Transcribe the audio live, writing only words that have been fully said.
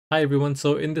Hi everyone,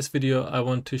 so in this video I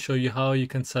want to show you how you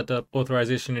can set up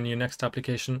authorization in your Next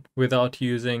application without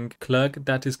using clerk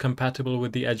that is compatible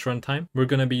with the Edge runtime. We're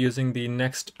going to be using the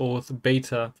next-auth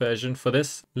beta version for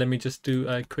this. Let me just do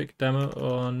a quick demo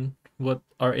on what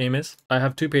our aim is. I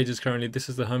have two pages currently. This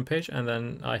is the home page and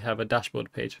then I have a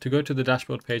dashboard page. To go to the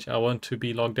dashboard page, I want to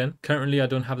be logged in. Currently I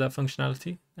don't have that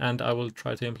functionality and I will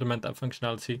try to implement that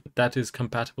functionality that is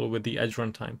compatible with the Edge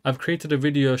runtime. I've created a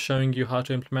video showing you how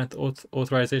to implement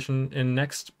authorization in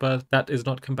Next, but that is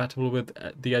not compatible with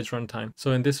the Edge runtime.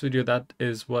 So in this video, that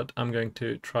is what I'm going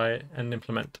to try and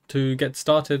implement. To get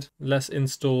started, let's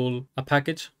install a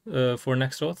package for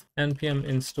next-auth. npm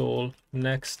install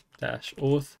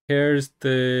next-auth. Here's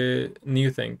the new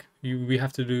thing. We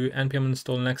have to do npm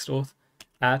install next-auth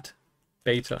at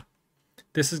beta.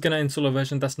 This is going to install a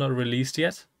version that's not released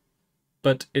yet,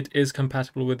 but it is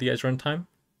compatible with the Edge runtime,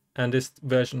 and it's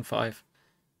version 5.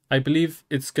 I believe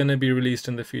it's going to be released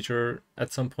in the future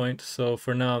at some point, so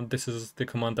for now, this is the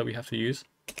command that we have to use.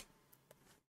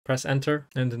 Press enter,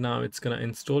 and now it's going to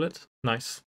install it.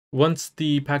 Nice. Once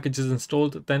the package is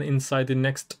installed, then inside the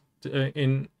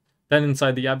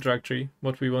inside the app directory,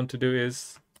 what we want to do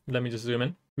is, let me just zoom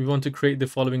in. We want to create the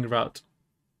following route: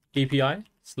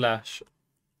 API/auth/catch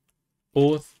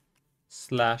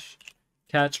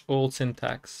all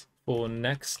syntax for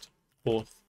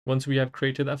next-auth. Once we have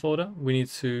created that folder, we need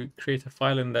to create a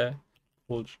file in there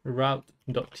called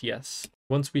route.ts.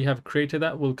 Once we have created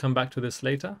that, we'll come back to this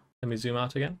later. Let me zoom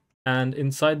out again. And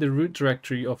inside the root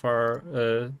directory of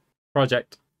our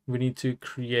project, we need to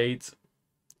create,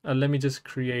 let me just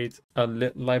create a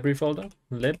library folder,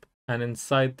 lib, and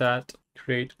inside that,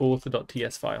 create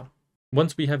auth.ts file.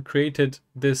 Once we have created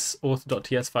this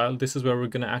auth.ts file, this is where we're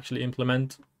going to actually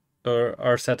implement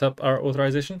or set up our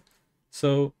authorization.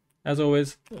 So as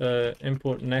always,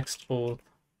 import next-auth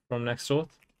from next-auth.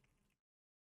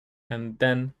 And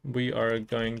then we are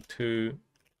going to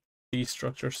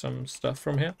destructure some stuff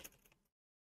from here,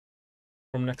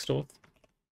 from next-auth.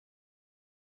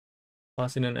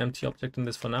 Pass in an empty object in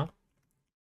this for now.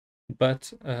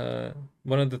 But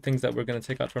one of the things that we're going to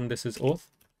take out from this is auth.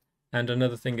 And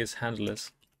another thing is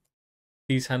handlers.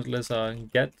 These handlers are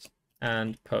get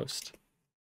and post.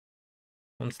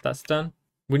 Once that's done,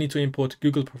 we need to import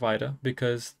Google Provider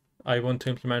because I want to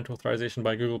implement authorization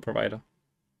by Google Provider.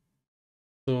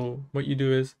 So what you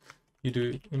do is you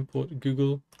do import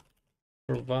Google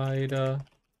Provider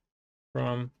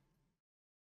from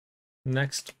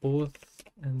next-auth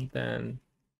and then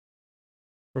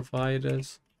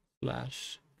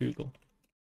providers/Google.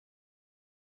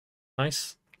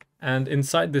 Nice. And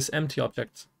inside this empty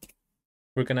object,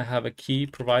 we're going to have a key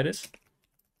providers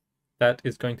that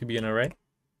is going to be an array.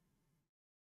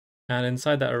 And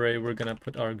inside that array, we're going to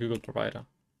put our Google Provider.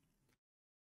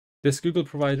 This Google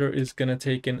Provider is going to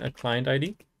take in a client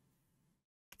ID.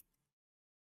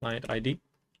 Client ID.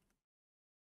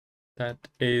 That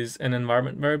is an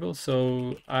environment variable.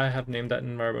 So I have named that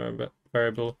environment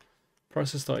variable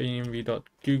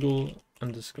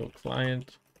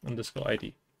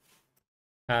process.env.google_client_id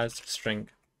as string.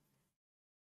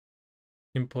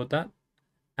 Import that.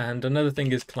 And another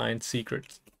thing is client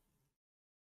secret.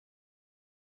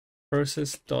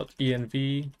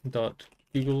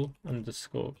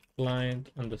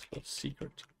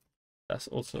 process.env.google_client_secret. That's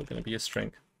also going to be a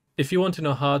string. If you want to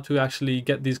know how to actually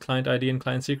get these client ID and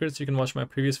client secrets, you can watch my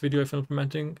previous video of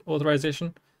implementing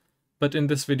authorization. But in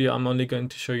this video, I'm only going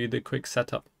to show you the quick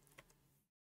setup.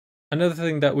 Another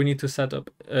thing that we need to set up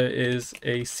is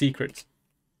a secret.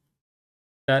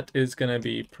 That is going to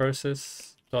be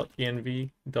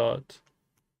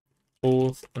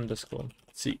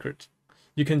process.env.auth_secret.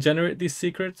 You can generate these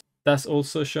secrets. That's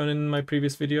also shown in my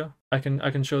previous video. I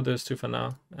can show those two for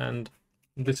now. And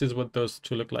this is what those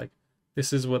two look like.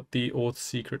 This is what the auth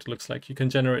secret looks like. You can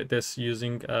generate this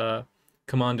using a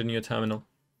command in your terminal.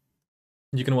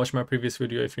 You can watch my previous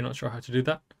video if you're not sure how to do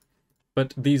that.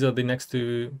 But these are the next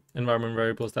two environment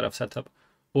variables that I've set up.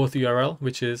 Auth URL,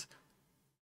 which is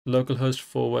localhost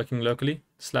for working locally,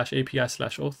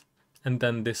 /API/auth, and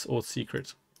then this auth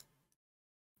secret.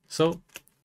 So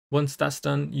once that's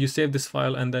done, you save this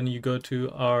file and then you go to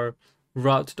our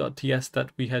route.ts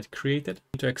that we had created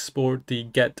to export the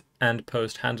get and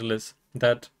post handlers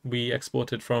that we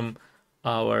exported from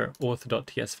our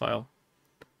auth.ts file.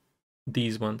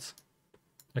 These ones.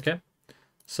 Okay,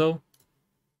 so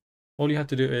all you have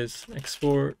to do is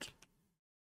export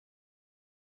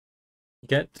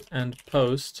get and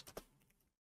post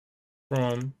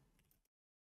from,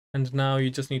 and now you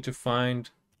just need to find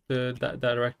that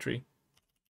directory.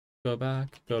 Go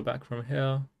back from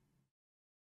here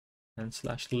and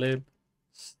 /lib/auth.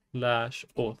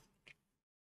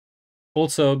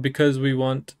 Also, because we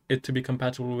want it to be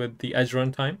compatible with the Edge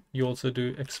runtime, you also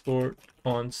do export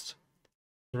const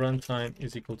runtime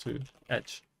is equal to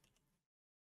Edge.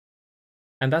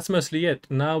 And that's mostly it.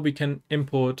 Now we can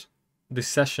import the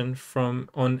session from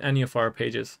on any of our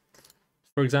pages.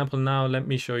 For example, now let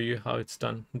me show you how it's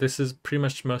done. This is pretty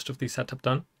much most of the setup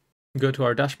done. Go to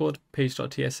our dashboard,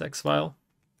 page.tsx file.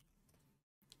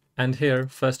 And here,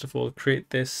 first of all,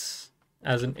 create this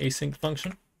as an async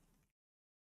function.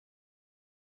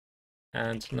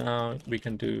 And now we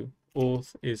can do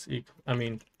auth is equal,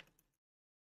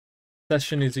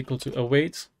 session is equal to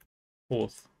await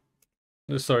auth.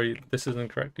 Sorry, this isn't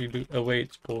correct. You do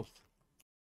await auth.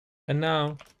 And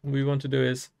now what we want to do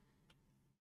is,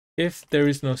 if there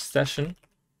is no session,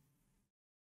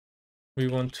 we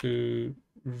want to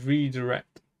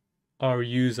redirect our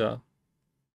user.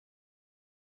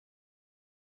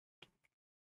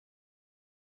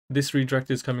 This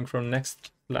redirect is coming from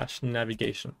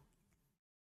next/navigation.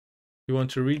 We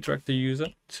want to redirect the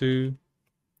user to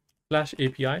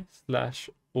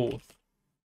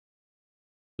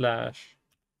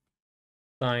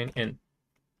 /API/auth/sign in.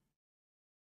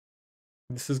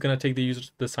 This is going to take the user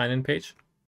to the sign in page.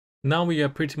 Now we are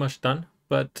pretty much done,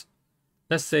 but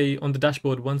let's say on the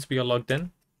dashboard, once we are logged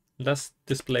in, let's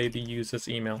display the user's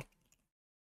email.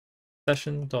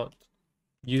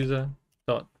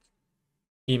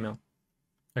 Session.user.email.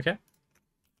 Okay.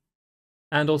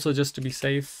 And also, just to be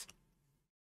safe,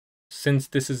 since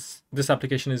this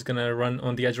application is gonna run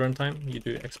on the Edge runtime, you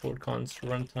do export const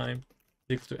runtime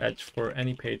equal to Edge for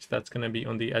any page that's gonna be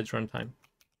on the Edge runtime.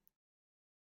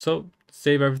 So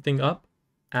save everything up,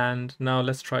 and now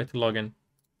let's try to log in.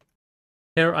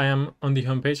 Here I am on the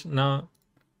home page. Now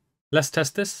let's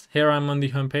test this. Here I'm on the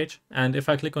home page, and if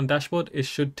I click on dashboard, it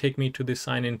should take me to the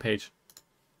sign in page.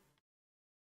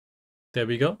 There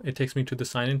we go. It takes me to the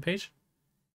sign in page.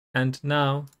 And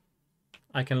now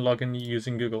I can log in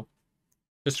using Google.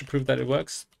 Just to prove that it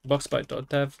works,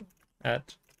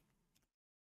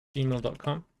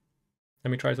 boxbyte.dev@gmail.com.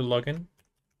 Let me try to log in.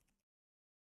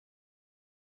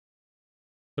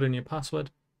 Put in your password.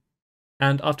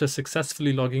 And after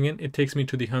successfully logging in, it takes me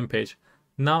to the home page.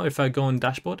 Now if I go on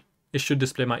dashboard, it should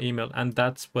display my email, and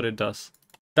that's what it does.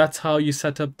 That's how you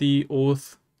set up the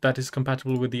auth that is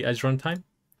compatible with the Edge runtime.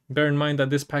 Bear in mind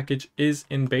that this package is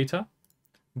in beta,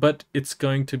 but it's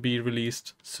going to be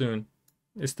released soon.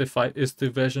 It's the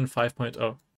version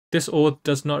 5.0. This auth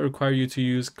does not require you to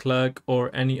use Clerk or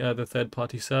any other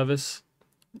third-party service.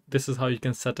 This is how you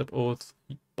can set up auth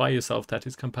by yourself that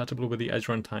is compatible with the Edge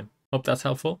runtime. Hope that's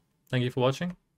helpful. Thank you for watching.